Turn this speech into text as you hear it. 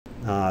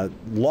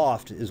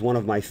Loft is one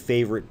of my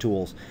favorite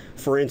tools.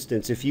 For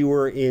instance, if you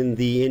were in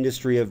the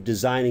industry of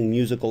designing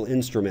musical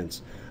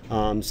instruments,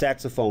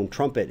 saxophone,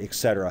 trumpet,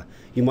 etc.,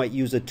 you might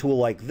use a tool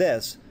like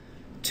this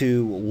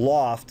to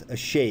loft a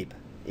shape.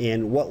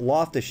 And what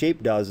loft a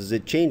shape does is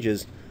it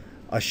changes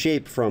a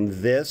shape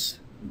from this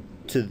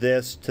to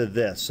this to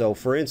this. So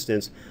for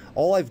instance,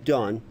 all I've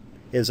done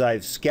is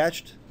I've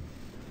sketched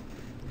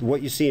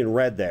what you see in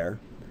red there,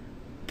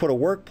 put a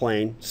work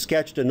plane,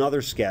 sketched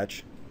another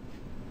sketch,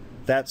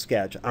 that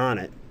sketch on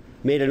it,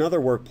 made another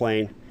work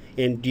plane,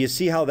 and do you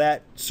see how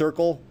that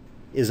circle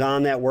is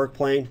on that work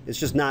plane? It's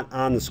just not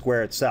on the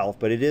square itself,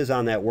 but it is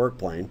on that work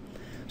plane.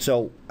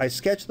 So I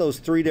sketched those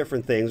 3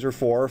 different things, or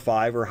 4 or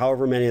 5 or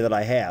however many that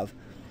I have,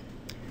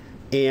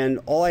 and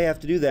all I have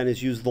to do then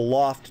is use the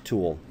Loft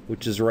tool,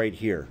 which is right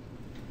here,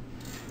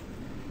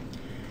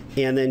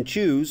 and then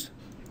choose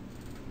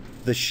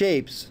the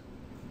shapes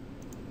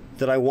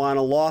that I want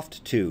to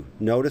loft to.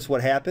 Notice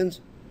what happens?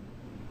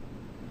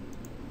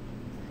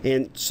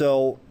 And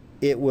so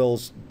it will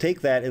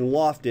take that and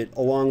loft it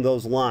along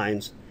those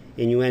lines,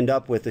 and you end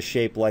up with a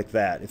shape like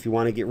that. If you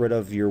want to get rid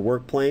of your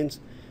work planes,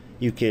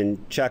 you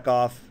can check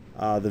off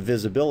the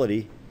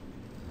visibility,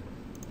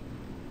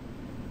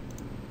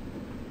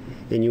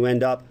 and you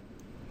end up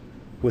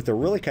with a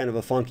really kind of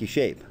a funky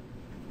shape.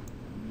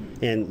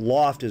 And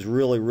Loft is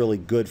really, really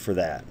good for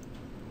that.